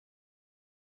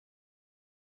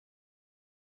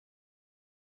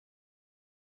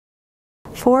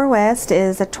4 West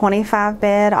is a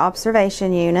 25-bed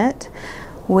observation unit.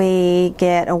 We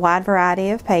get a wide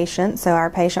variety of patients, so our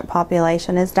patient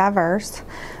population is diverse.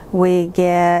 We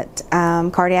get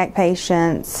cardiac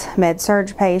patients,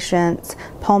 med-surg patients,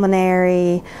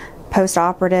 pulmonary,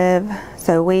 post-operative,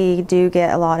 so we do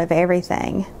get a lot of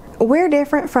everything. We're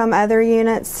different from other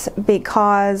units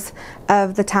because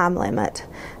of the time limit,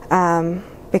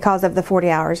 because of the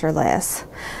 40 hours or less.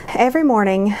 Every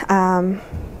morning,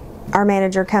 our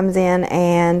manager comes in,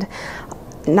 and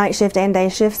night shift and day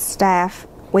shift staff,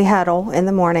 we huddle in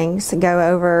the mornings,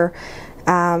 go over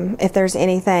if there's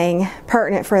anything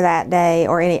pertinent for that day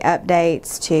or any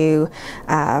updates to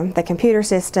the computer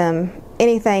system,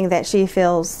 anything that she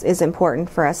feels is important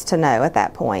for us to know at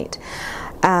that point.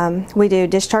 We do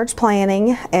discharge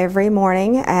planning every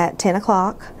morning at 10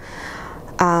 o'clock.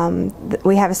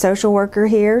 We have a social worker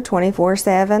here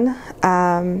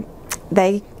 24/7.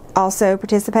 They also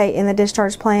participate in the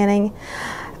discharge planning,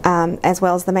 as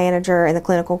well as the manager and the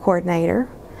clinical coordinator.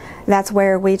 That's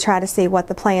where we try to see what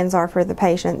the plans are for the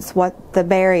patients, what the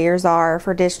barriers are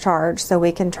for discharge, so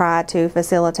we can try to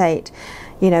facilitate,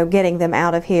 getting them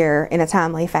out of here in a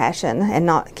timely fashion and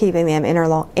not keeping them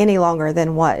any longer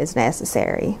than what is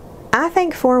necessary. I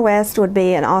think 4 West would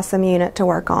be an awesome unit to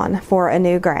work on for a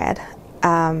new grad,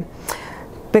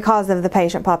 because of the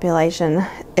patient population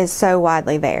is so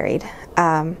widely varied.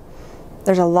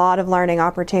 There's a lot of learning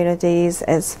opportunities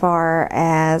as far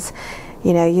as,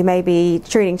 you may be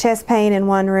treating chest pain in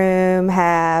one room,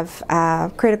 have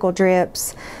critical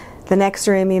drips. The next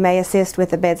room you may assist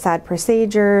with a bedside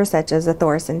procedure such as a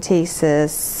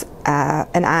thoracentesis,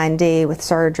 an IND with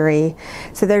surgery.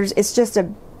 So it's just a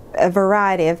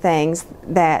variety of things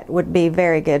that would be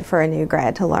very good for a new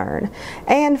grad to learn.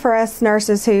 And for us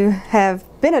nurses who have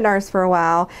been a nurse for a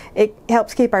while, it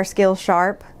helps keep our skills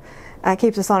sharp,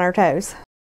 keeps us on our toes.